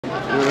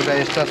एउटा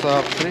extra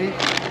Surf free,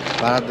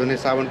 भात धुने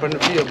साबुन पनि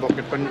फ्री, यो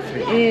बकेट पनि फ्री।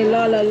 ए ल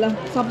ल ल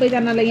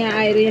सबैजनालाई यहाँ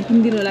आएर यहाँ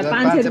किनिदिनु होला।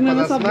 500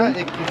 रुपैयाँमा सब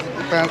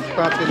 5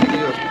 केजी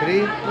यो फ्री।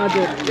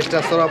 हजुर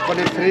एक्स्ट्रा सर्फ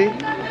पनि फ्री।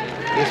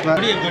 यसमा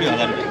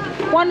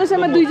 1500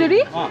 मा 2 जोडी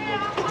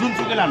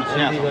जुनसुकै लानुहोस्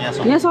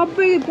यहाँ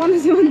सबै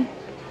 1500 मा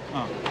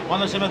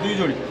 1500 मा 2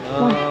 जोडी।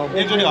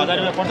 एक जोडी 1000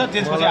 रुपैयाँ पर्छ,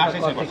 चेन्जको चाहिँ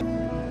 800 पर्छ।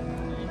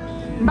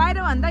 बाहिर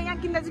भन्दा यहाँ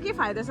किन्दा चाहिँ के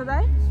फाइदा छ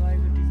दाइ?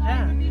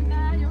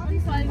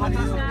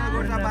 50 रुपैयाँ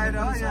गोटा बाहिर,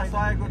 यहाँ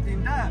 100 को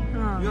 3टा।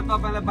 यो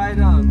तपाईलाई बाहिर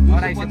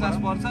 250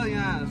 पर्छ,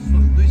 यहाँ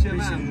 200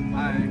 मा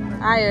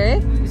आयो है।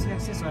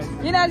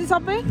 यिनीहरु चाहिँ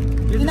सबै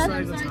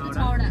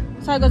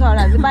 100 को 6वटा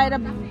चाहिँ बाहिर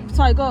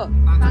 100 को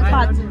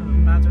 5।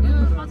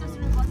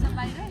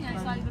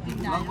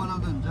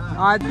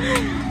 हजुर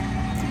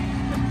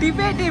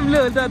टिपे टिप्लु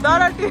हुन्छ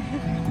तर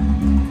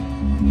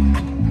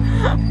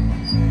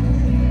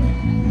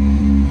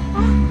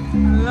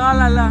ल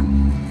ल ल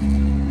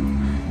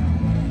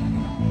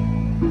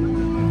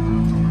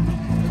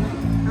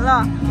ल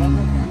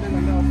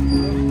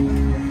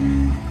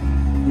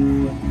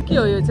के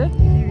हो यो चाहिँ?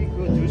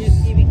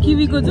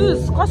 किवीको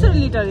जुस कसरी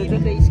लिटर यो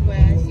चाहिँ?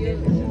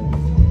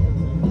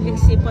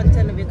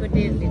 195 को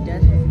 1.5 लिटर।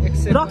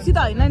 रक्सी त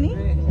हैन नि?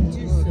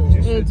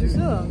 ए जुस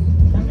हो।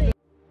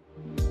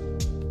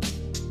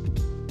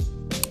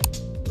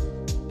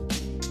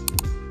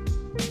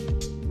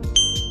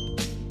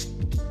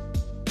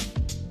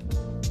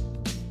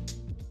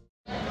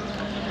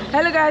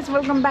 Hello guys,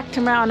 welcome back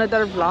to my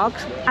another vlog.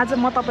 आज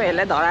म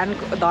तपाईहरुलाई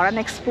धरान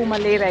एक्सपोमा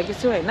लिएर आएको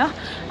छु हैन।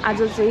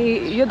 आज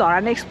चाहिँ यो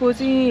धरान एक्सपो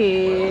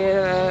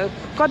चाहिँ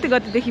कति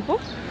गतेदेखि पो?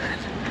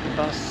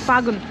 10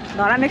 फागुन।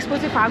 धरान एक्सपो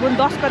चाहिँ फागुन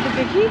 10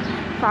 गतेदेखि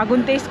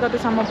फागुन 23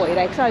 गतेसम्म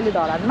भइरहेको छ अहिले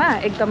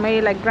धरानमा।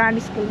 एकदमै लाइक ग्रान्ड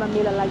स्कुलमा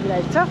मेला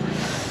लागिरहेको छ।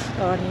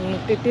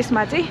 अनि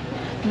त्यसमा चाहिँ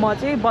म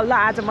चाहिँ बल्ल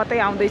आज मात्रै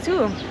आउँदैछु।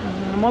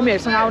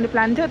 मम्मीहरुसँग आउने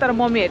प्लान थियो तर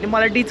मम्मीहरुले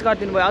मलाई डिच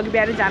गरिदिनु भयो, अघि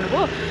बिहानै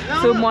जानुभयो।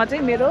 सो म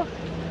चाहिँ मेरो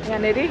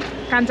यहाँनेरि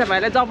कान्छा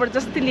भाइलाई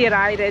जबरजस्ती लिएर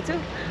आइरहेछु।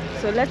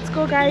 So let's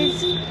go guys.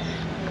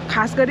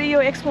 खास गरी यो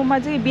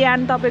एक्सपोमा चाहिँ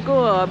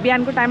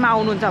बिहानको टाइममा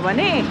आउनुहुन्छ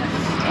भने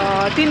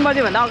 3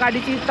 बजेभन्दा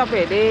अगाडि चाहिँ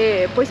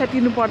तपाईहरुले पैसा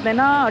तिर्नु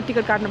पर्दैन,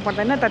 टिकट काट्नु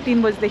पर्दैन। तर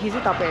 3 बजेदेखि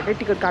चाहिँ तपाईहरुले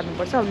टिकट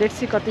काट्नुपर्छ। अब लेट्स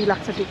सी कति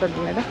लाग्छ टिकट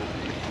लिएर।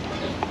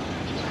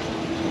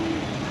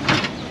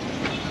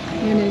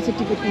 यहाँनिर चाहिँ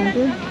टिकट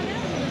काउन्टर।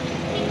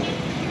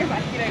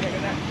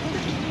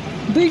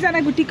 2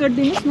 जनाको टिकट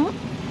दिनुहोस् न।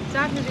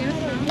 4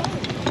 दिनुहोस् न।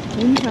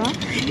 हुन्छ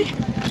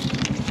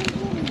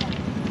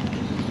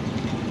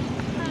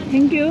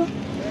थ्याङ्क यू।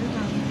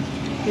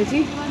 यो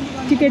चाहिँ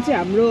टिकट चाहिँ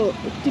हाम्रो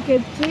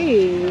टिकट चाहिँ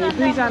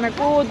 2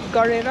 जनाको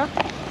गरेर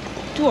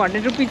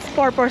 200 रुपिस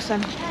पर पर्सन।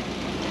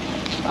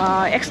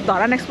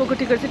 धरान एक्सपोको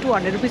टिकट चाहिँ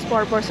 200 रुपिस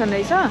पर पर्सन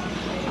रहेछ।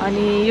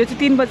 अनि यो चाहिँ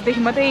 3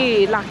 बजेदेखि मात्रै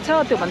लाग्छ,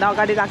 त्योभन्दा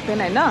अगाडि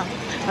लाग्दैन हैन।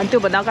 अनि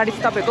त्योभन्दा अगाडि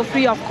चाहिँ तपाईँको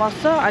फ्री अफ कस्ट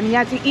छ। अनि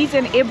यहाँ चाहिँ इच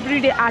एन्ड एभ्री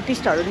डे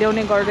आर्टिस्टहरू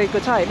ल्याउने गरिरहेको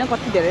छ हैन।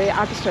 कति धेरै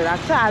आर्टिस्टहरू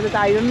आएको छ। आज त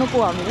आइरहनु न को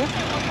हाम्रो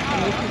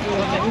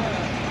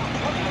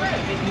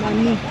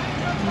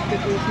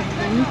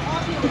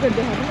टिकट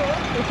देखाउनु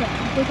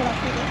पैसा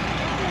लाग्छ।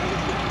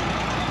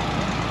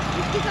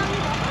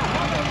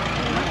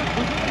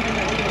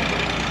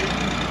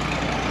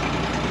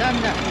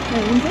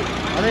 हुन्छ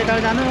अझै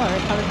टाढा जानु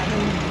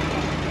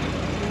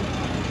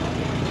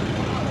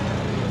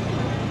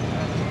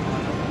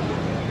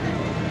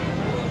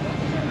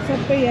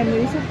सबै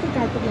यहाँनिर सबै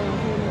कार्पेट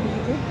लगाएको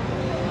छ।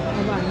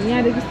 अब हामी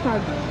यहाँदेखि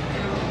स्टलहरू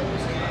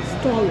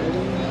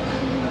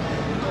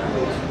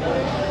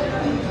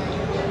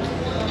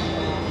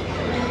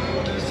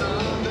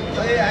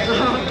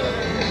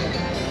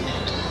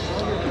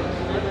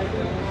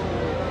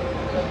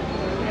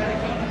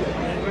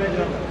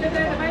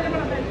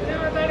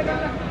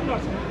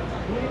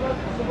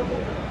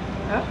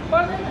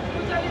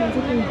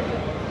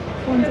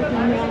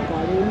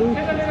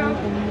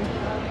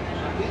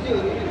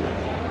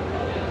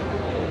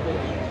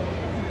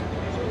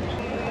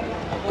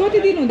कति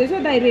दिन हुँदैछ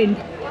दाइ रेन्ट?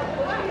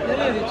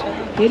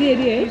 हेरी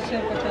हेरी है।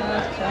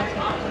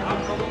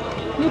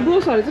 यो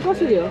ब्रोसहरू चाहिँ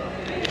कसरी हो?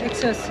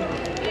 180।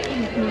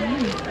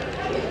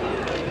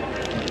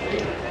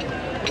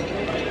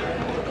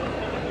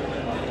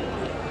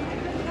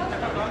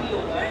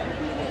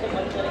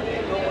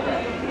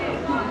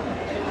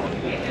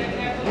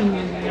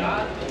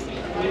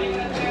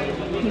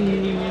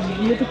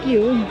 यो त के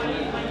हो?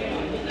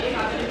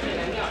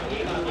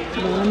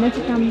 घरमा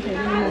चाहिँ काम छैन।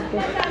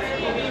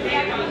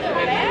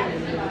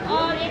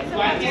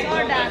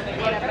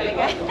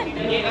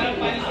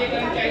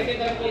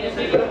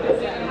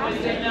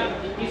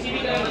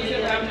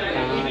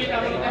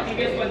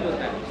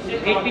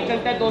 एक भी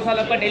चलता है 2 साल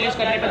आपका डेली यूज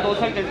करने पे 2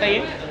 साल चलता है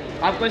ये।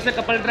 आपको इससे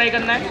कपल ड्राई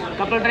करना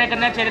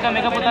है, चेहरे का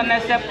मेकअप उतारना है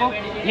इससे आपको।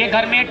 ये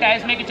घर में,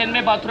 टाइल्स में, किचन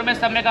में, बाथरूम में,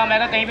 सब में काम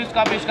आएगा। कहीं भी उसको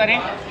आप यूज़ करें,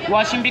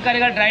 वॉशिंग भी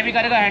करेगा, ड्राई भी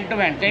करेगा, हैंड टू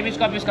हैंड कहीं भी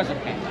उसको आप यूज़ कर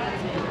सकते हैं।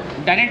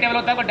 डाइनिंग टेबल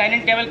होता है,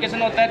 डाइनिंग टेबल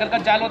किचन होता है, घर का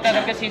जाल होता है,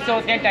 घर के शीशे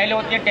होते हैं, टाइलें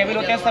होती हैं, टेबल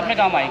होते हैं, सब में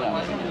काम आएगा।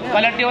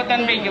 क्वालिटी होता है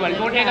अनब्रेकेबल,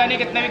 टूटेगा नहीं,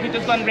 कितने भी खींचो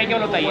उसको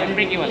अनब्रेकेबल होता है,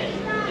 अनब्रेकेबल।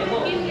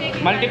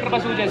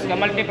 मल्टीपर्पज़ यूज है इसका,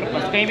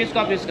 मल्टीपर्पज़ कहीं भी इसको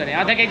आप यूज़ करें।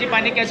 आधा kg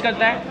पानी कैच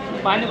करता है।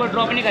 पानी को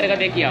ड्रॉप नहीं करेगा।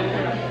 देखिए आप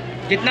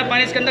जितना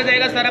पानी इसके अंदर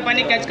जाएगा सारा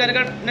पानी कैच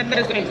करेगा, अंदर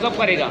इसको एब्जॉर्ब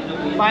करेगा,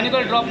 पानी को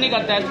ड्रॉप नहीं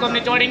करता है। इसको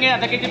निचोड़ेंगे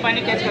आधा केजी पानी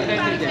कैच करता है।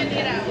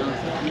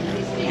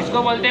 इसको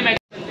बोलते हैं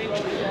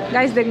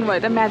गाइस देख्नुभयो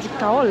त म्याजिक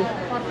टावल।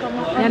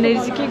 यहाँनिर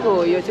चाहिँ के को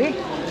हो यो चाहिँ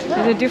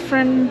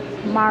डिफ्रेन्ट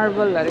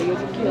मार्बलहरू। यो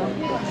चाहिँ के हो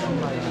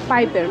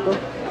पाइपहरूको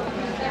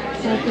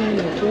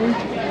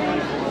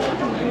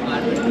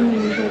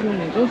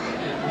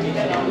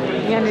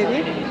यहाँनिर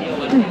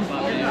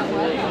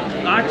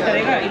काट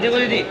करेगा। देखो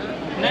दीदी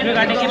इसमें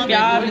काटेंगे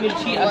प्याज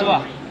मिर्ची अदवा।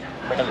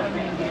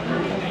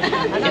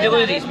 ये देखो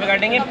दीदी इसमें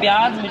काटेंगे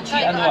प्याज मिर्ची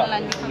अदवा।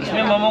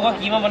 इसमें मोमो का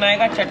कीमा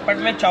बनाएगा, चटपट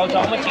में चाव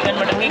चाव में चिकन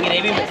मटन की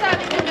ग्रेवी में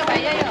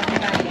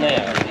नहीं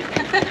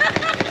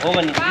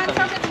होगा नहीं।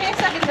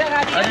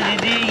 अरे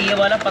दीदी ये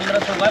वाला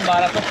 1500 का है,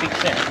 1200 फिक्स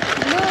है,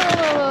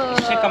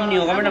 इससे कम नहीं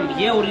होगा मैडम।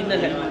 ये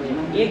ओरिजिनल है।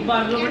 एक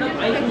बार लो मैडम,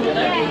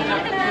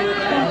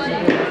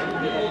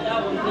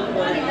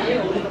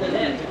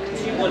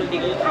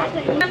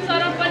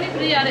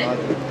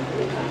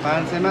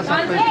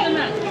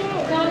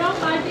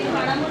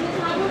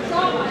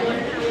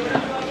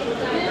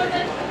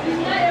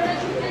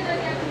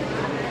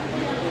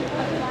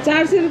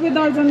 ₹400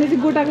 दर्जनले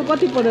चाहिँ गोटाको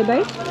कति पर्यो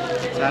दाइ?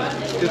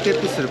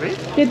 33 रुपियाँ।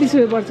 33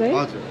 रुपियाँ पर्छ है।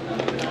 हजुर।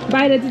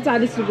 बाहिर चाहिँ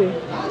 40 रुपियाँ।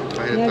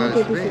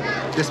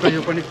 त्यसमा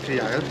यो पनि फ्री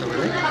आयो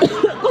तपाईलाई।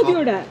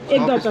 कतिवटा?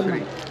 एक दर्जनमा?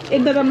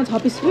 एक दर्जनमा 6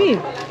 पिस फ्री।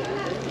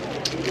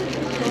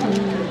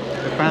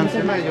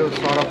 500 मा यो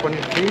सरफ पनि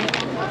फ्री,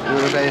 यो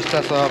एउटा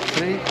एक्स्ट्रा सरफ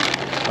फ्री,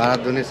 भाँडा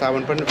धुने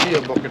साबुन पनि फ्री, यो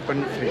बकेट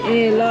पनि फ्री। ए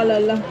ल ल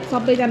ल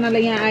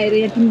सबैजनालाई यहाँ आएर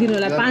यहाँ किनिदिनु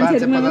होला। 500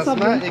 रुपियाँमा सब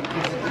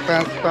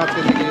 5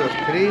 केजीको यो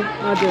फ्री।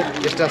 हजुर।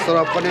 एक्स्ट्रा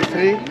सरफ पनि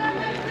फ्री,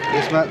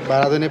 यसमा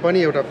भाँडा धुने पनि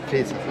एउटा फ्री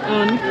छ,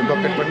 यो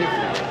बकेट पनि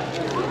फ्री।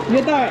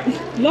 यो त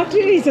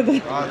लटरी रहेछ त।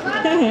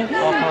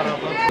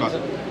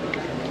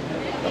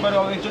 तपाईहरु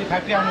अब एक्चुअली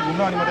फ्याक्ट्री आउनु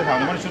घुम्न अनि मात्रै थाहा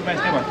हुनु पर्ने। सुरुमा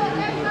यस्तै भयो।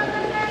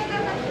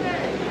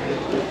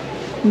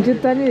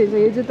 जुत्ता नि रहेछ।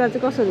 यो जुत्ता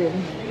चाहिँ कसरी हो?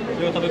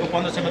 यो तपाईको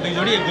 1500 मा 2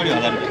 जोडी, एक जोडी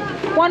 1000 रुपैयाँ।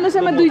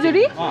 1500 मा 2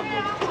 जोडी?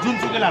 जुन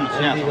सुकै लानुहोस्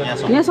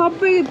यहाँ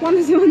सबै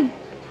 1500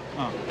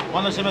 मा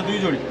 1500 मा 2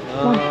 जोडी,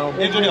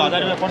 एक जोडी 1000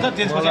 रुपैयाँ पर्छ।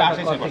 चेन्ज पछि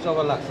 800 पर्छ।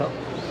 लाग्छ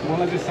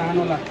मलाई चाहिँ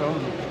सानो लाग्छ हो।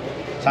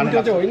 सानो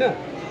चाहिँ होइन,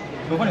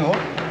 त्यो पनि हो।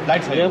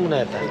 लाइट छ यो मुना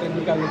यता यही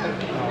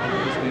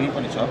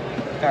पनि छ।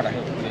 कहाँ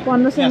राख्यो?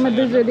 1500 मा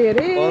 2 जोडी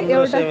अरे।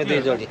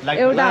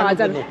 एउटा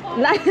 1000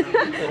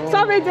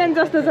 सबै चाहिँ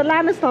जस्तो छ।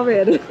 लानुहोस्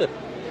तपाईँहरू।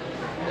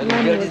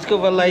 लेडिजको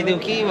बनाइदिउ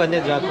कि भन्ने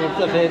झट उठ्छ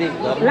फेरि।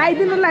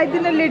 लाइदिनु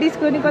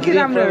लेडिजको नि कति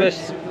राम्रो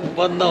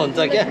बन्द हुन्छ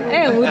क्या? ए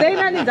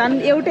हुँदैन नि, झन्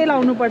एउटै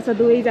लाउनु पर्छ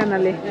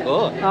दुवैजनाले। हो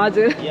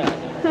हजुर।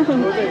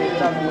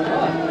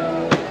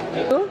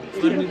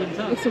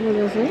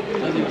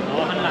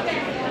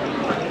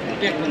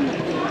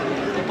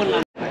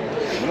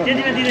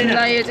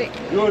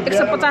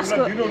 150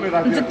 को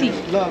जुत्ती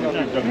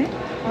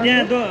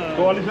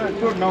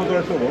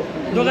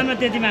दोकानमा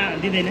त्यतिमा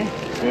दिँदैन।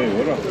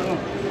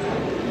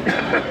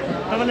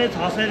 तपाईँलाई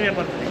 600 रुपियाँ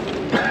पर्छ।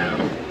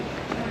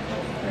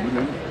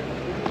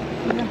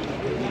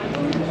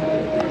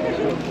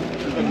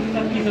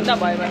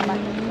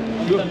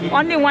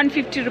 Only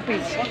 150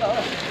 rupees.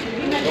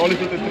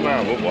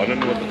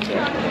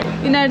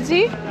 यिनीहरू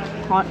चाहिँ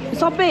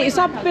सबै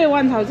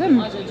 1000?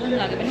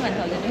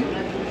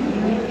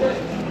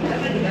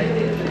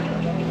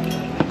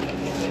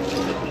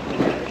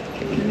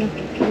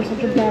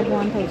 सबै ब्याग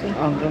 1000।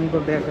 अङ्कनको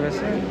ब्याग रहेछ।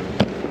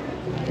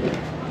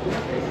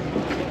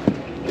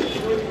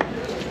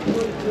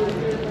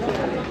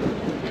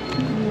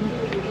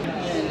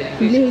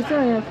 लेखेको छ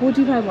यहाँ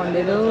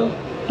 4500 हो।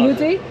 यो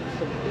चाहिँ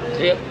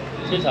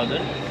 3000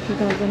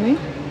 है।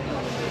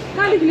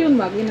 कहाँदेखि ल्याउनु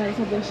भएको यिनीहरू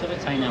सबै? सबै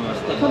चाइनाबाट।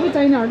 सबै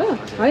चाइनाबाट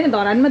होइन?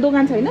 धरानमा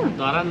दोकान छैन?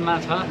 धरानमा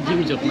छ,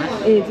 जिमचोकमा।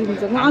 ए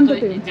जिमचोकमा। अन्त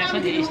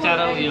त्यो स्टार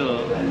यो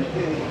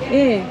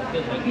ए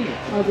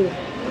हजुर।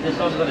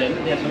 सर्च गरेर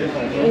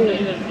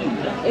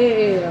ए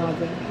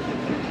हजुर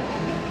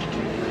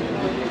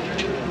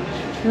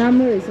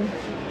राम्रो रहेछ।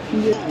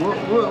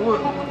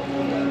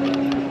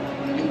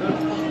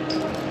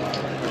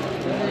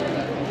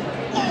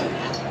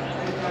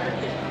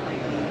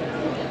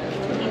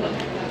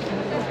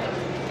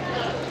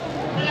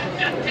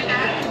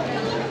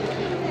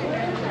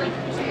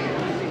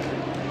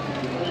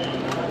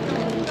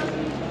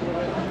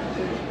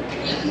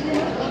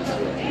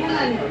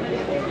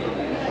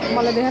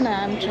 मलाई देखा न,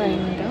 आइम ट्राइङ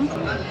त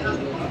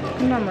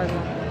नम्बर छ।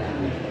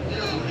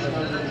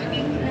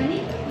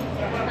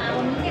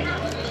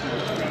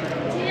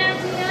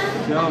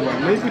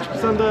 नहीं कुछ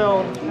पसंद आया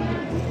और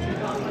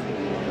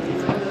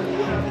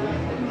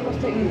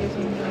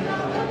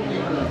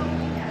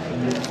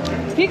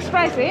फिक्स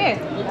प्राइस है।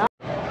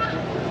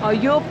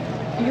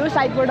 यो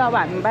साइडबाट अब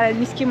हामी बाहिर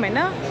निस्क्यौँ होइन।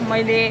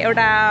 मैले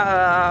एउटा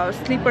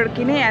स्लिपर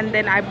किनेँ and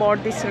then I but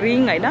this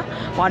ring होइन।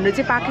 भन्नु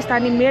चाहिँ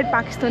पाकिस्तानी मेड,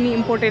 पाकिस्तानी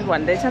इम्पोर्टेड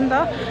भन्दैछ नि त,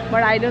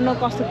 बट आई डोन्ट नो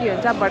कस्तो के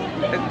हुन्छ, बट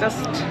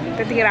जस्ट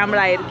त्यतिकै राम्रो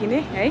आएर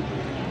किनेँ है।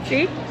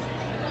 फेरि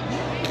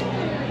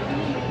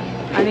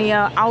अनि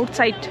यहाँ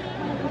आउटसाइड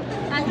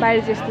बाहिर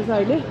चाहिँ यस्तो छ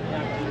अहिले।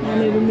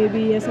 यहाँनिर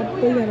मेबी यहाँ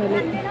सबैजनाले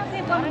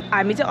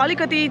हामी चाहिँ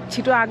अलिकति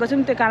छिटो आएको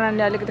छौँ त्यो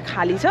कारणले अलिकति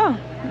खाली छ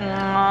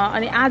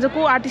अनि आजको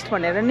आर्टिस्ट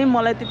भनेर नै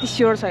मलाई त्यति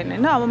स्योर छैन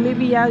हैन अब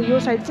मेबी यहाँ यो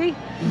साइड चाहिँ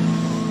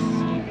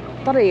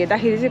तर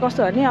हेर्दाखेरि चाहिँ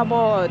कस्तो भने अब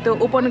त्यो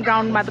ओपन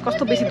ग्राउन्डमा त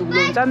कस्तो बेसी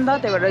धुलो हुन्छ नि त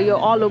त्यही भएर यो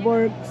अल ओभर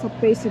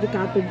सबै यसरी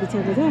कार्पेट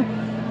बिछाएको छ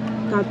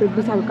कार्पेट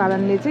बिछाएको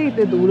कारणले चाहिँ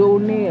त्यो धुलो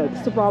उड्ने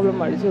त्यस्तो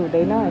प्रब्लमहरू चाहिँ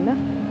हुँदैन हैन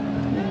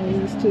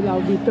स्टिल अब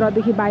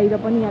भित्रदेखि बाहिर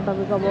पनि यहाँ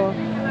तपाईँको अब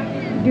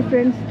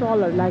डिफ्रेन्ट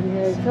स्टलहरू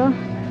लागिरहेको छ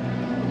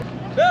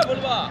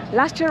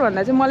लास्ट इयर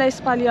भन्दा चाहिँ मलाई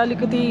यसपालि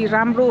अलिकति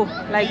राम्रो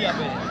लाइक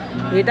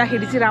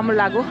हेर्दाखेरि चाहिँ राम्रो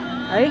लाग्यो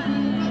है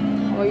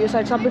अब यो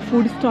साइड सबै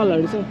फुड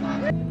स्टलहरू छ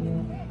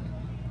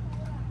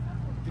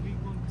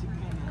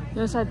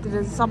यो साइडतिर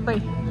चाहिँ सबै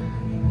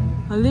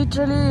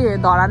लिटरली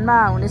धरानमा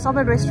हुने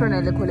सबै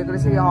रेस्टुरेन्टहरूले खोलेको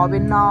रहेछ यो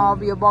हबेन नब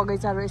यो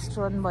बगैँचा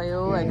रेस्टुरेन्ट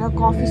भयो होइन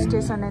कफी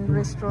स्टेसन एन्ड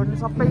रेस्टुरेन्ट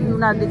सबै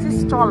उनीहरूले चाहिँ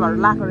स्टलहरू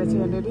लगाएको रहेछ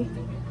यहाँनिर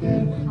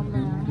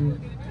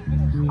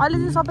अहिले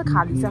चाहिँ सबै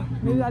खाली छ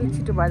मेबी अलिक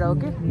छिटो भएर हो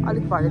कि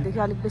अलिक भरेदेखि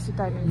अलिक बेसी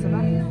टाइम हुन्छ होला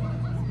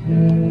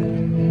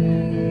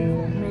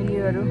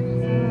मेन्युहरू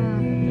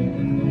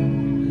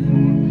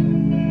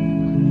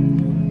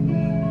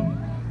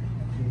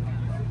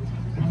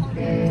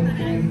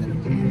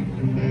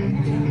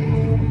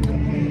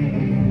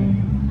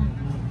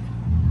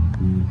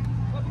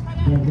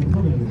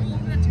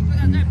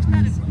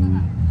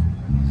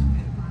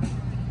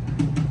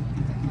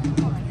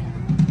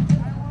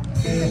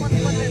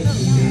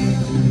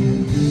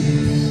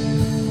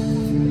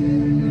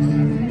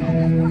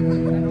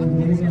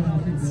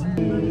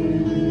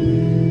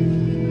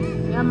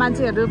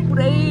मान्छेहरू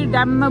पुरै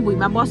ड्याममा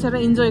भुइँमा बसेर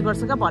इन्जोय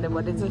गर्छ क्या भरे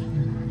भरे चाहिँ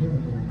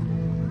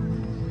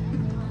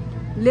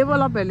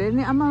लेभल अपहरूले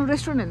नि आमा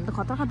रेस्टुरेन्टहरू त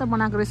खतरा खतरा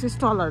बनाएको रहेछ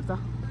स्टलहरू त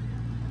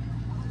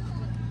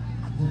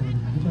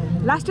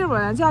लास्ट इयर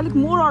भन्दा चाहिँ अलिक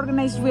मोर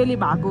अर्गनाइज वेले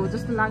भएको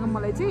जस्तो लाग्यो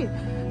मलाई चाहिँ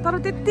तर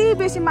त्यति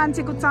बेसी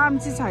मान्छेको चार्म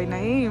चाहिँ छैन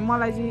है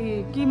मलाई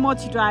चाहिँ कि म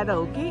छिटो आएर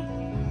हो कि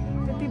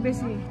त्यति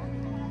बेसी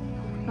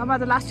नभए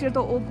त लास्ट इयर त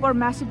ओभर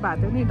म्यासिभ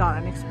भएको थियो नि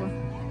धरान एक्सपो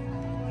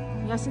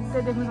यहाँ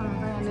सिधै देख्नु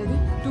सक्नुहुन्छ यहाँनिर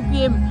 2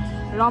 PM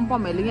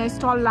रम्पमहरूले यहाँ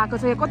स्टल लगाएको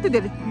छ कति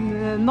धेरै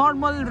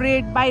नर्मल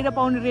रेट बाहिर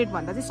पाउने रेट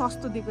भन्दा चाहिँ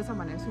सस्तो दिएको छ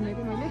भनेर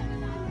सुनेको मैले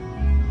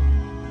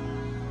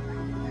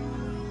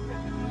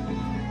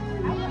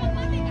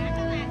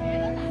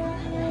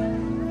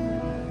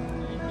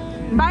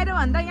बाहिर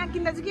भन्दा यहाँ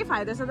किन्दा चाहिँ के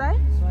फाइदा छ दाइ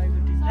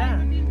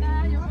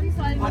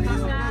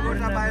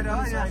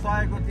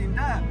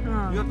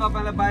यो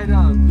तपाईलाई बाहिर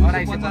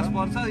 250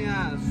 पर्छ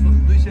यहाँ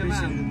 200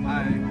 मा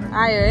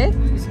आयो है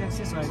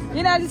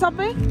यिनीहरू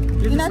सबै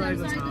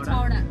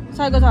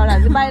सयको छवटा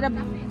चाहिँ बाहिर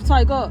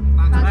सयको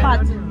 5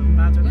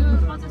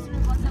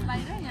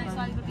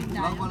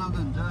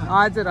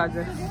 हजुर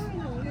हजुर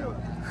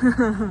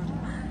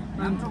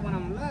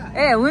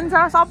ए हुन्छ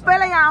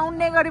सबैलाई यहाँ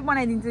आउने गरी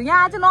बनाइदिन्छु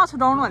यहाँ चाहिँ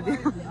नछुटाउनु भन्थ्यो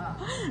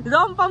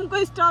रम्पमको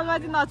स्टलमा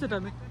चाहिँ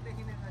नछुटाउनु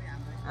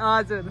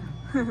हजुर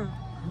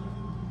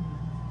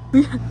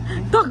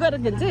त गएर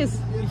खेल्छस्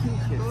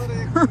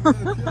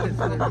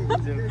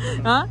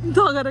त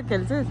गएर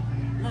खेल्छस्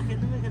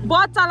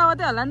बच्चालाई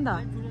मात्रै होला नि त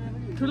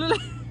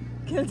ठुलोलाई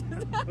खेल्छ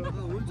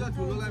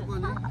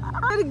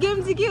गेम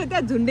चाहिँ के हो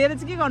त्यहाँ झुन्डेर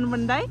चाहिँ के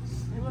गर्नुपर्ने दाइ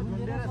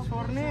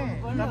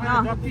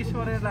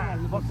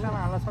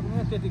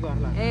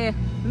ए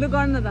लु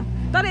गर्नु त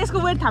तर यसको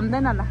वेट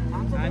थाम्दैन होला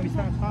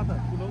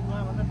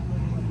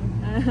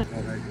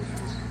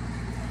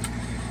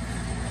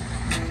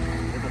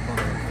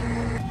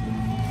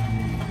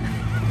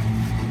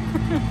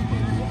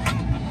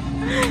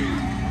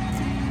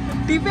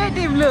टिपे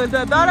टिप्लु हुन्छ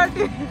तर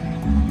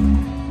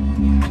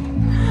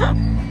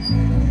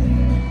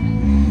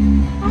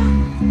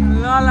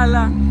ल ल ल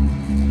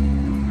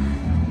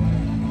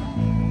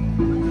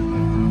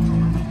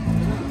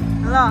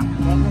ल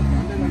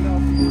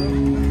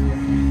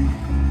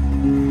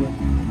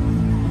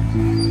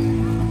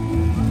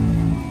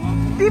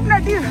टिप न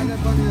टिप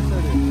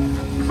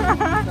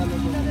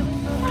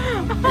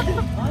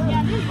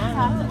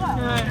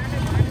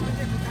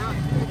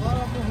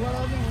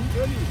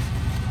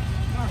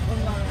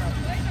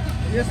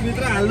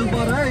यसभित्र हाल्नु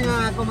पर्यो यहाँ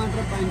आएको मात्र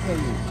पाइन्छ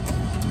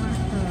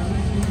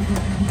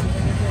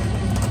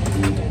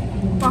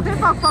पक्कै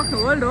पक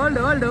होल्ड होल्ड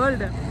होल्ड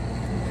होल्ड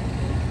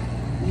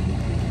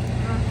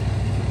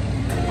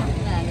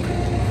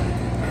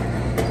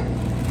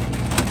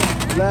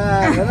ल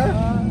हेर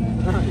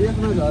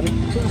एकमा झरे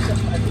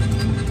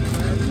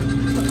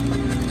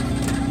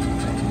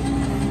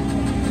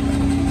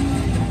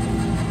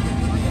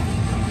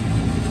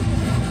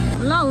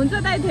ल हुन्छ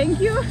दाइ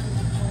थ्याङ्क यू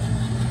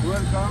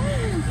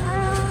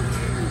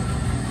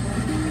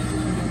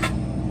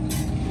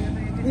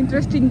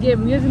इन्ट्रेस्टिङ गेम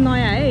यो चाहिँ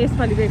नयाँ है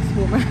यसपालिको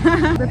एक्सपोमा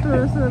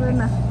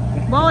सोधेन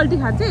बबल टी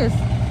खान्छस्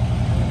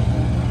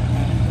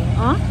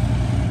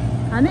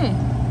खाने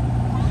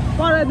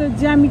पर त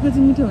ज्यामीको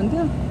चाहिँ मिठो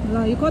हुन्थ्यो ल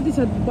यो कति छ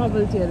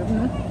बबल टीहरू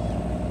पनि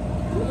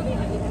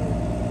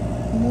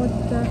म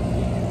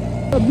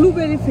त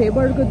ब्लुबेरी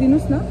फ्लेभरको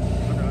दिनुहोस् न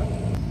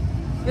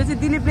यो चाहिँ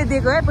दिलीपले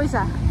दिएको है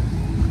पैसा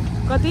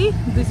कति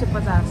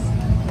 250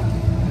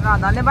 ल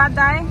धन्यवाद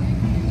दाइ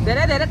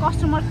धेरै धेरै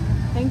customer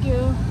Thank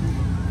you.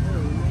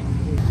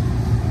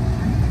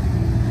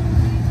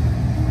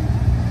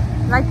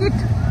 Like it?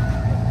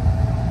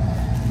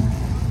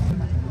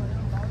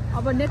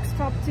 अब नेक्स्ट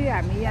स्टप चाहिँ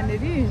हामी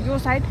यहाँनिर यो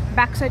साइड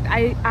ब्याक साइड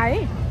आए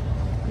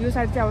यो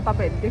साइड चाहिँ अब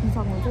तपाईहरु देख्न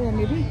सक्नुहुन्छ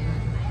यहाँनिर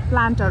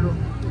प्लान्टहरु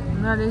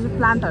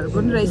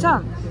पनि रहेछ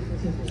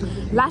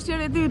लास्ट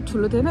इयर यति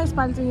ठुलो थिएन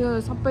यसपालि चाहिँ यो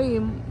सबै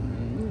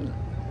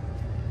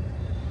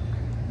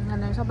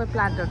यहाँनिर सबै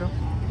प्लान्टहरु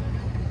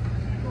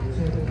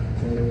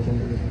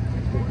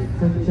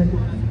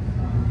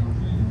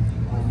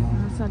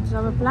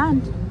सबै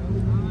प्लान्ट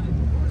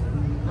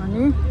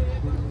अनि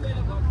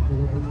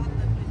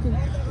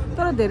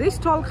तर धेरै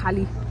स्टल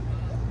खाली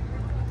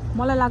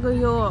मलाई लाग्यो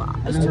यो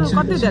स्टल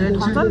कति धेरै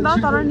ठाउँ छ नि त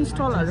तर नि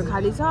स्टलहरु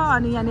खाली छ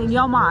अनि यहाँ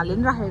यमाहाले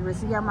नि राखेको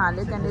रहेछ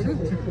यमाहाले त्यहाँनिर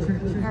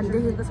यहाँ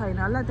देखेको छैन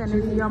होला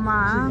त्यहाँनिर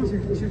यमाहा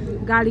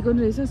गाडीको नि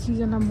रहेछ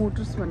सिजन अफ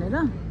मोटर्स भनेर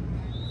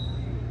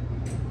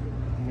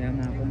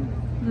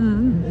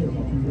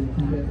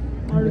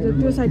अरु त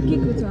त्यो साइड के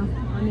छ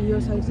अनि यो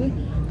साइड चाहिँ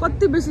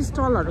कति बेसी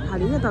स्टलहरु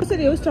खाली के त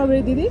कसरी हो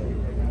स्ट्रबेरी दिदी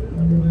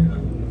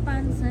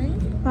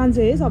 500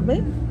 है सबै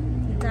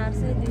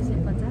 400 250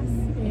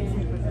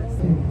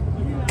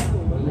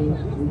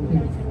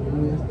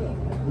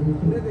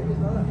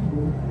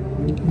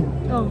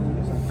 Oh.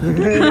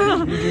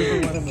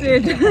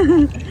 Shit.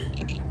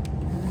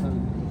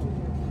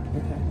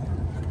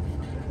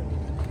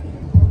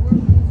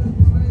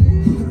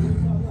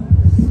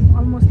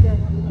 Almost there.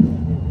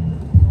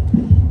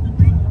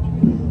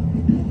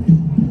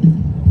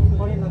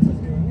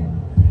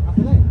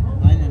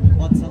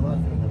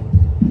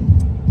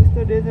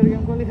 डेजर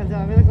game कसले खेल्छ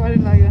हामीलाई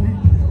करेन्ट लाग्यो नि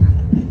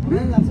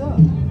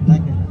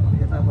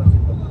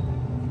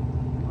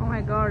Oh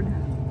my god.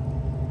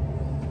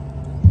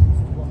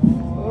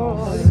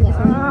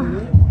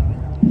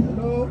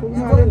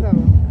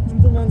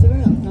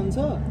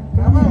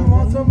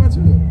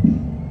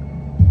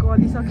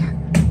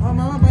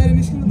 मामा बाहिर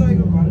निस्किनु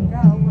तपाईँको घर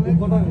कहाँ हो मलाई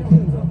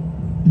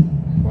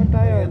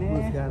बतायो भने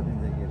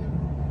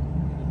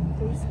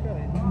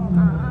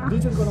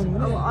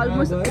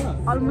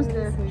Almost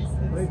there.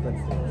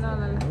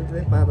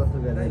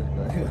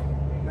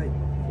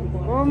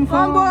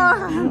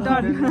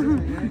 Done.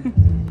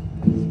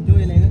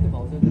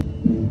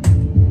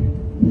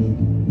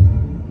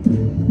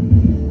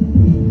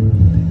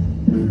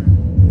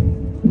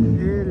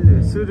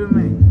 सुरु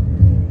में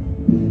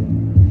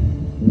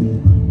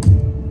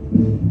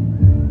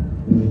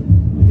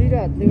दिरा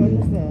हातले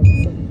गर्नुहोस् न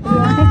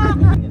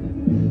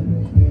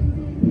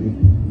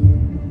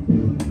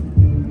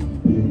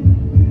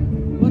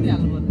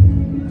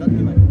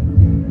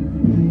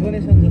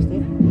डोनेसन जस्तो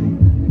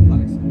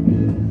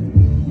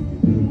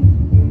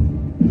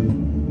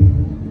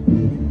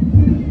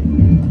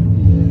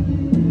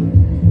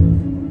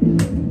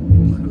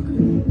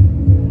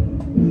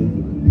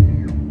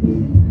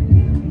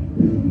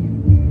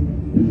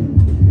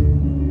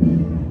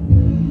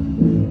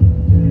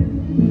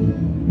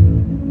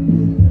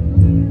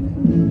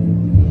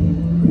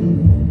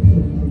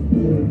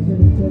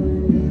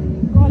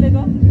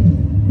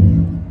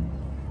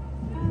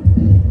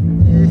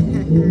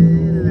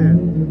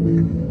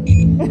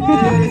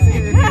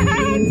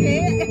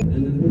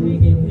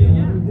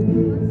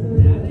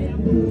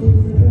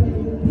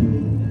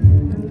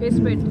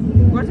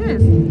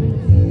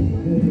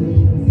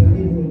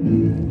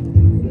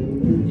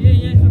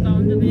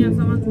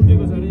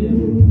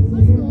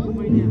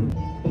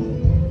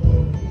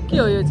के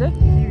हो यो चाहिँ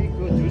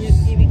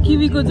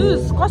किवीको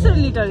जुस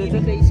कसरी लिटर यो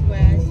चाहिँ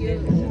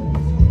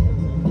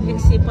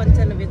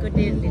 195 को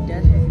 1.5 लिटर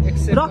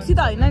रक्सी त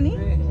हैन नि ए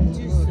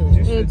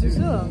जुस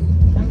हो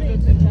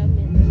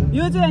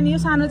यो चाहिँ अनि यो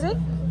सानो चाहिँ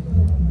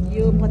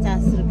यो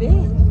 50 रुपैयाँ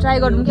ट्राई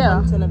गरौँ के हो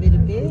 95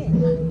 रुपैयाँ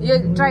यो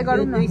ट्राई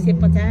गरौँ न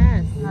 250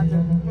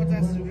 हजुर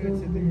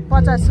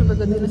 50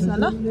 रुपैयाँको दिनुस् न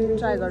ल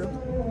ट्राई गरौँ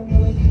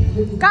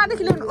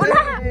कहाँदेखि ल्याउनु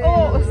ओला ओ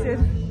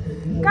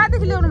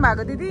कहाँदेखि ल्याउनु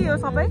भएको दिदी यो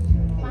सबै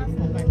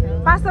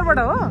पास्तरबाट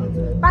हो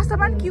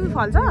पास्तरमा नि किवी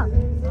फल्छ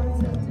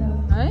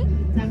है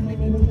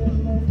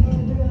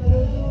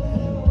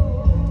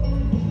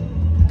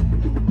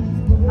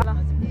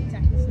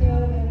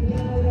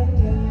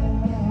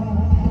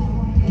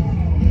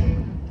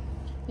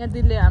यहाँ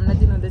दिदीले हामीलाई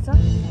दिनुहुँदैछ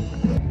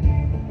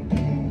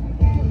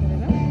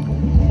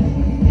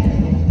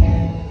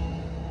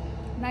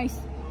नाइस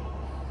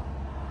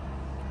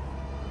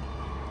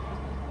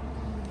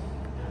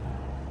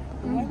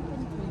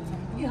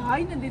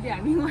होइन दिदी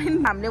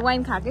हामीले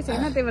वाइन खाएकै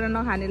छैन त्यही भएर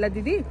नखानेलाई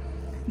दिदी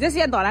जस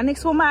यहाँ धरान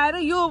एक्सपोमा आएर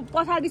यो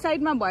पछाडि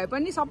साइडमा भए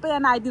पनि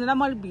सबैजना आइदिनुलाई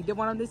मैले भिडियो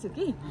बनाउँदैछु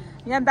कि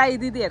यहाँ दाइ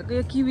दिदीहरूको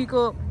यो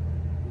किवीको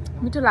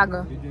मिठो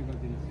लाग्यो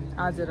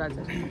हजुर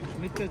हजुर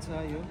मिठो छ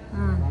यो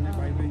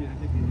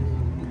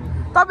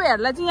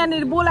तपाईहरुलाई चाहिँ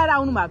यहाँनिर बोलाएर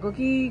आउनु भएको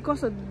कि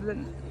कसो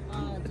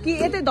कि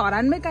यतै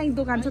धरानमै कहीँ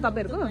दोकान छ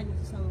तपाईहरुको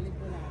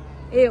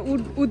ए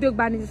उद्योग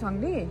वाणिज्य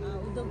संघले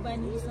उद्योग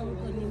वाणिज्य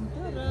संघको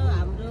निम्ति र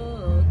हाम्रो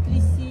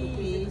कृषि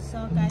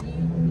सहकारी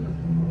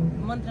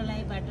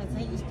मन्त्रालयबाट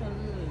चाहिँ स्टल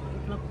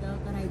उपलब्ध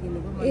गराइदिनु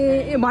भयो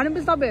ए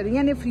भनेपछि तपाईहरु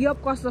यहाँनिर फ्री अफ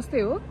कस्ट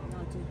जस्तै हो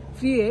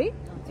फ्री है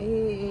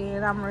ए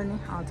राम्रो नि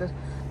हजुर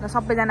ल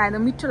सबैजना आएर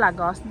मिठो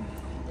लाग्यो होस्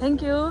थ्याङ्क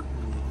यू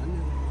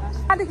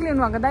कहाँदेखि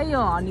ल्याउनु भएको दाइ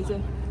यो हनी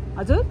चाहिँ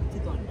हजुर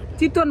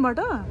चितवनबाट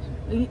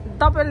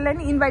तपाईँलाई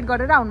नि इन्भाइट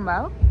गरेर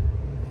आउनुभयो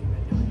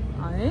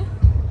है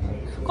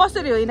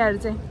कसरी हो यिनीहरू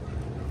चाहिँ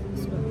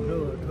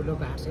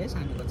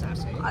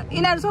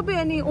यिनीहरू सबै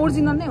अनि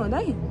ओरिजिनल नै हो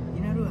दाइ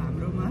यिनीहरू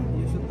हाम्रोमा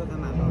यो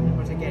शुद्धतामा हाम्रो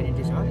 100%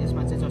 ग्यारेन्टी छ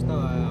यसमा चाहिँ जस्तो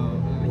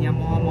यहाँ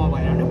म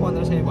भनेर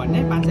 1500 भन्ने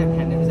 500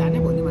 फ्यान्डहरू जाने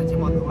भोलि मान्छे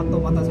मत्तो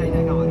पत्ता छैन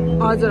क्या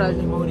हजुर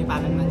हजुर मौरी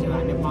पालन मान्छे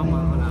हामी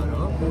फर्महरू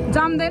हो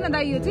जम्दैन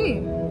दाइ यो चाहिँ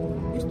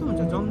यस्तो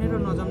हुन्छ जम्ने र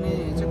नजम्ने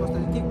चाहिँ कस्तो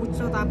के उच्च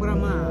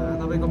तापक्रममा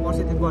तपाईँको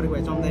पर्सेन्टेज गरेको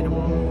भए जम्दैन म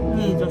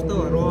कि जस्तो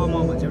र म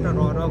भन्छ एउटा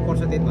र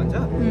पर्सेन्टेज भन्छ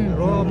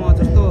र म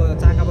जस्तो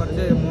चाकाबाट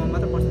चाहिँ म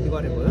मात्र पर्सेन्टेज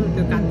गरेको हो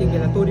त्यो कार्तिक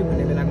बेला तोरी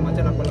फुल्ने बेलाको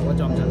मान्छे लगभग लगभग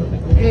जम्छ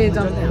ए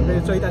जम्छ हाम्रो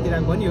चैतातिर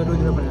पनि यो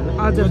रुद्र फुल्ने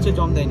त्यो चाहिँ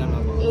जम्दैन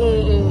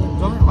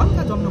लगभग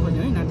हल्का जम्न खोज्ने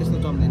होइन त्यस्तो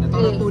जम्दैन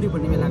तर तोरी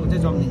फुल्ने बेलाको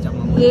चाहिँ जम्दिन्छ म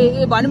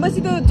ए भनेपछि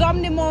त्यो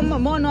जम्ने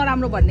म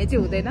नराम्रो भन्ने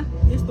चाहिँ हुँदैन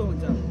यस्तो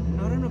हुन्छ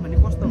नराम्रो भने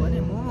कस्तो भने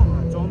म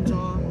जम्छ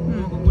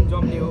मको कुन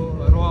जम्ने हो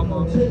र म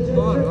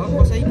तर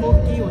कसैको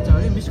के हुन्छ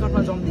भने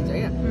मिस्कटमा जम्दिन्छ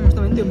क्या कस्तो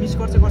भने त्यो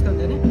मिस्कट चाहिँ कस्तो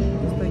हुन्छ भने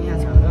जस्तो यहाँ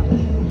छ र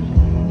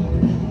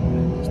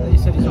यस्तो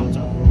यसरी जम्छ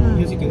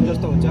यो चाहिँ घिउ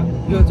जस्तो हुन्छ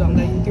यो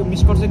जम्दै त्यो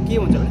मिस्कट चाहिँ के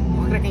हुन्छ भने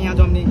खक्राक यहाँ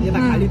जम्ने यता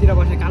खालीतिर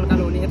बस्ने कालो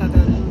कालो हुने यता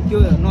त्यो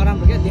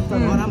नराम्रो क्या देख्दा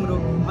नराम्रो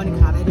अनि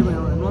खाँदाखेरि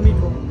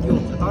नमिठो त्यो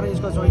हुन्छ तर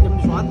यसको जहिले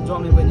पनि स्वाद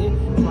जमे पनि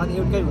स्वाद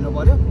एउटै हुनु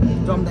पर्यो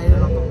जम्दाखेरि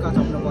लपक्क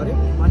जम्नु पर्यो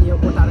अनि यो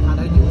कोटाएर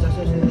खाँदाखेरि घिउ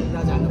जस्तो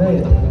जानु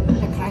पर्यो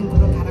तपाईँको खाङको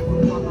र खाराको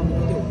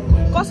नमिठो त्यो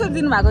कसरी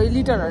दिनुभएको यो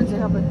लिटरहरू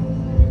चाहिँ सबै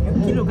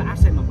किलोको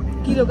 800 मा पऱ्यो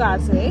किलोको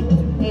 800 है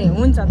ए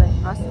हुन्छ दाइ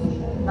हस्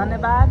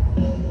धन्यवाद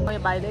यो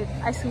भाइले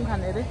आइसक्रिम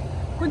खाने अरे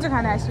कुन चाहिँ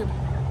खाने आइसक्रिम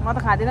म त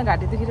खाँदिनँ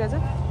घाँटी देखिरहेछ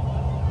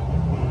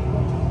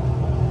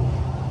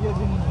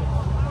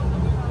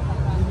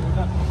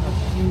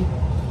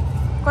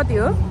कति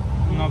हो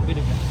 90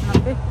 रुपैयाँ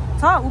 90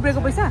 छ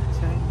उब्रेको पैसा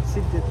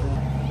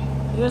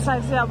यो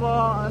साइड चाहिँ अब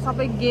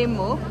सबै गेम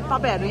हो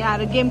तपाईँहरू यहाँ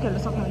आएर गेम खेल्न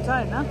सक्नुहुन्छ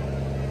होइन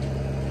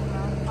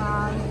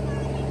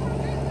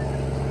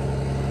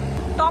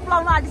टप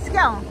लाउनु आँटिस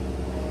क्या हो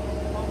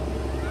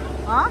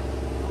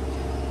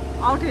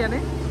आउँथ्यो हेर्ने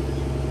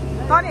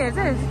तनी हेर्छ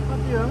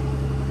कति हो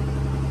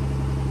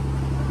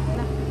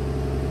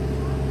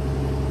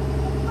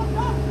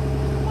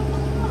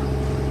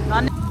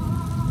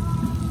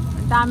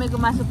दामेको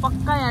मासु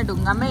पक्का यहाँ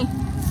ढुङ्गामै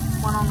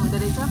बनाउनु हुँदो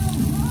रहेछ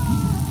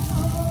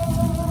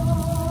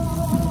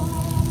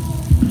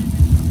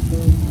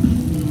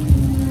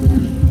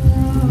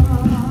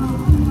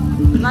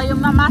ल यो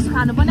मासु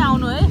खानु पनि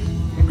आउनु है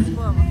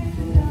एक्सपो अब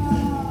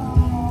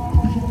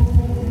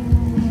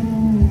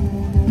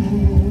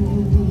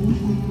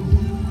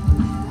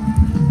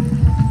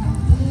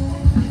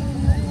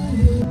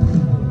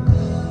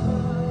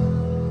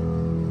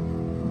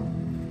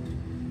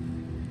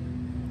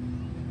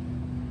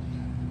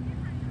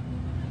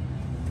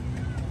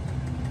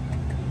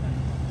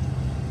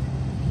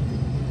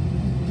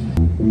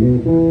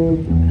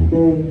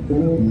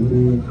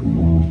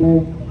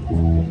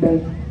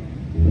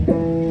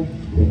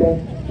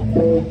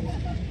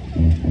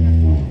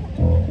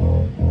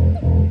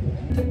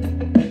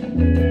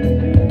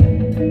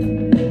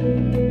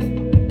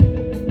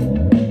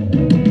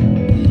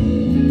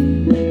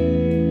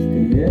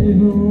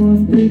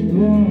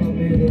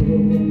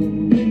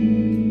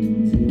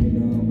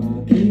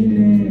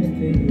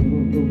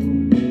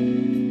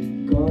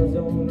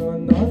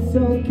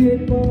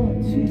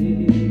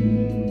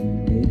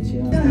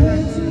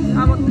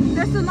अब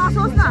त्यस्तो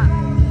नसोच न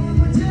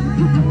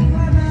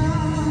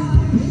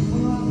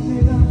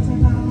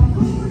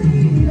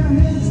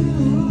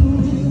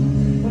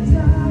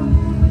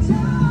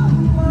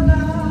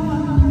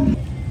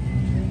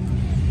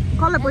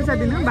कसलाई पैसा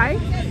दिनु भाइ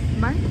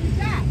भाइ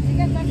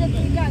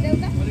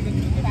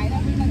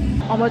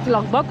अब चाहिँ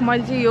लगभग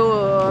मैले चाहिँ यो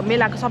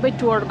मेलाको सबै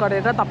टुर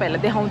गरेर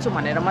तपाईँहरूलाई देखाउँछु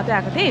भनेर मात्रै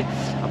आएको थिएँ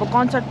अब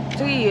कन्सर्ट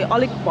चाहिँ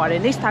अलिक भरे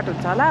नै स्टार्ट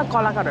हुन्छ होला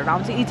कलाकारहरू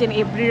आउँछ each and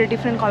every day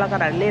different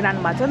कलाकारहरू लिएर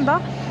आउनु भएको छ नि त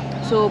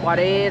सो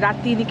भरे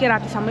राति निकै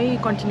रातिसम्मै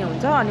कन्टिन्यू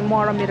हुन्छ अनि म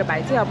र मेरो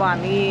भाइ चाहिँ अब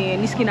हामी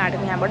निस्किन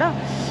आँटेको यहाँबाट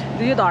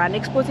यो धरान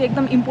एक्सपो चाहिँ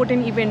एकदम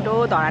इम्पोर्टेन्ट इभेन्ट हो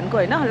धरानको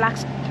होइन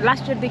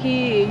लास्ट इयरदेखि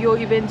यो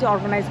इभेन्ट चाहिँ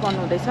अर्गनाइज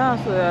गर्नुहुँदैछ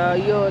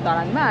यो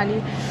धरानमा अनि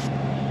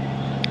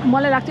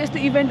मलाई लाग्छ यस्तो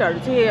इभेन्टहरू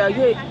चाहिँ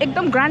यो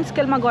एकदम ग्रान्ड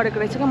स्केलमा गरेको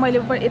रहेछ क्या मैले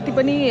यति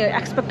पनि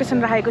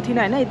एक्सपेक्टेसन राखेको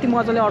थिइनँ होइन यति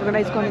मजाले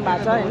अर्गनाइज गर्नु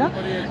भएको छ होइन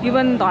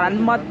इभन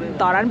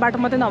धरानबाट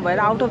मात्रै नभएर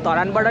आउट अफ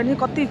धरानबाट नि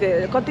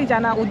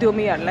कतिजना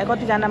उद्यमीहरूलाई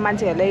कतिजना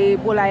मान्छेहरूलाई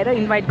बोलाएर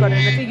इन्भाइट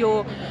गरेर चाहिँ यो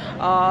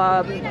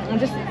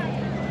जस्ट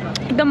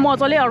एकदम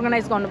मजाले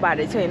अर्गनाइज गर्नुभएको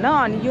रहेछ होइन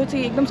अनि यो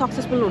चाहिँ एकदम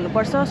सक्सेसफुल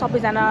हुनुपर्छ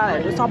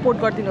सबैजनाहरू सपोर्ट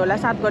गरिदिनु होला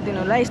साथ गरिदिनु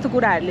होला यस्तो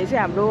कुराहरूले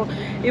चाहिँ हाम्रो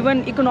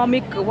इभन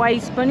इकोनोमिक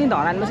वाइज पनि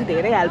धरानमा चाहिँ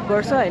धेरै हेल्प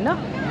गर्छ होइन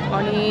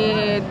अनि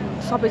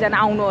सबैजना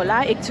आउनु होला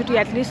एकचोटि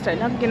एटलिस्ट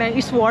होइन किनभने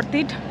इट्स वर्थ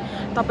इट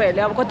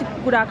तपाईँहरूले अब कति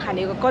कुरा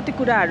खानेको कति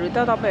कुराहरू त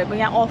तपाईँहरूको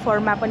यहाँ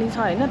अफरमा पनि छ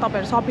होइन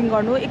तपाईँहरू सपिङ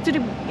गर्नु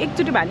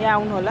एकचोटि भए नि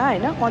आउनु होला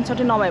होइन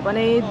कन्सर्टै नभए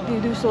पनि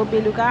दिउँसो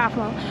बेलुका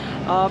आफ्नो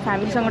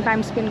फ्यामिलीसँग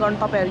टाइम स्पेन्ड गर्नु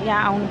तपाईँहरू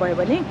यहाँ आउनुभयो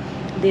भने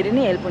धेरै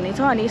नै हेल्प हुनेछ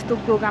अनि यस्तो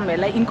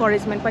प्रोग्रामहरूलाई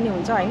इन्करेजमेन्ट पनि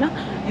हुन्छ होइन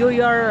यो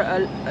इयर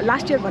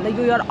लास्ट इयरभन्दा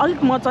यो इयर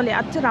अलिक मजाले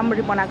अझै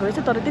राम्ररी बनाएको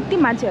रहेछ तर त्यति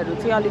मान्छेहरू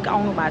चाहिँ अलिक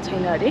आउनु भएको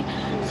छैन अरे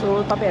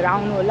सो तपाईँहरू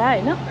आउनु होला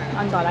होइन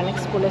अनि धरान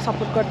एक्सपोलाई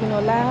सपोर्ट गरिदिनु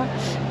होला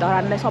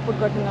धरानलाई सपोर्ट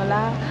गरिदिनु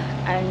होला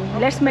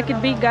and let's make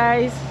it big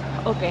guys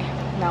okay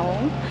now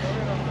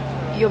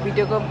यो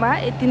भिडियोकोमा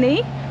यति नै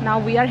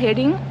now we are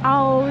heading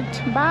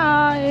out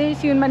by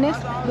C you in my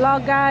next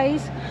blog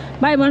guys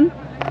by भन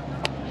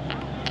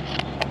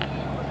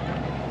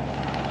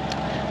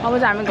अब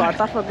चाहिँ हामी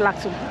घरतर्फ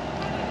लाग्छौँ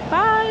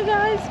बाई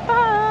गाइज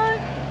बाई